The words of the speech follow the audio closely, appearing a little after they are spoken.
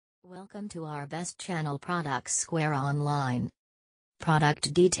Welcome to our best channel Products Square Online.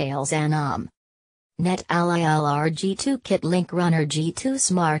 Product details: ANAME NetAlly LRG2 Kit, LinkRunner G2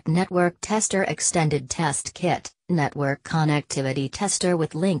 Smart Network Tester, Extended Test Kit, Network Connectivity Tester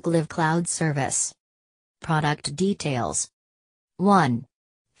with Link Live Cloud Service. Product details: 1.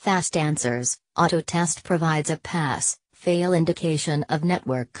 Fast answers: AutoTest provides a pass-fail indication of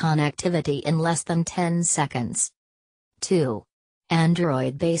network connectivity in less than 10 seconds. 2.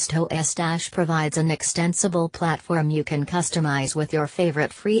 Android-based OS - provides an extensible platform you can customize with your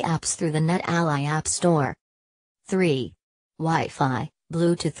favorite free apps through the NetAlly App Store. 3. Wi-Fi,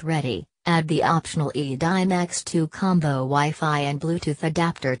 Bluetooth ready. Add the optional eDiMax2 combo Wi-Fi and Bluetooth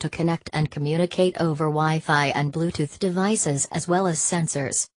adapter to connect and communicate over Wi-Fi and Bluetooth devices as well as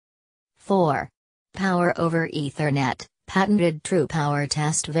sensors. 4. Power over Ethernet. Patented TruePower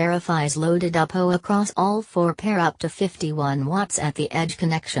test verifies loaded UPOE across all 4 pair up to 51 watts at the edge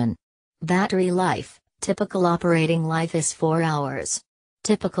connection. Battery life: typical operating life is 4 hours.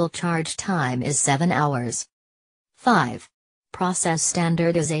 Typical charge time is 7 hours. 5. Process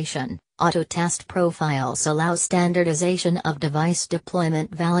standardization: AutoTest profiles allow standardization of device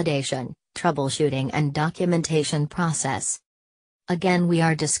deployment, validation, troubleshooting and documentation process. Again, we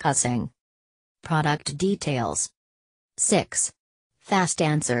are discussing product details. 6. Fast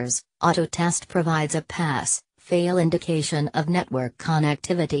answers: AutoTest provides a pass-fail indication of network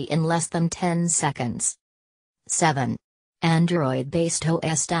connectivity in less than 10 seconds. 7. Android-based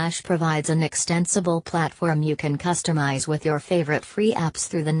OS - provides an extensible platform you can customize with your favorite free apps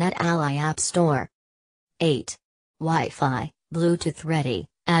through the NetAlly App Store. 8. Wi-Fi, Bluetooth ready.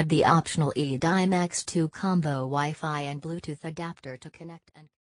 Add the optional eDiMax2 combo Wi-Fi and Bluetooth adapter to connect and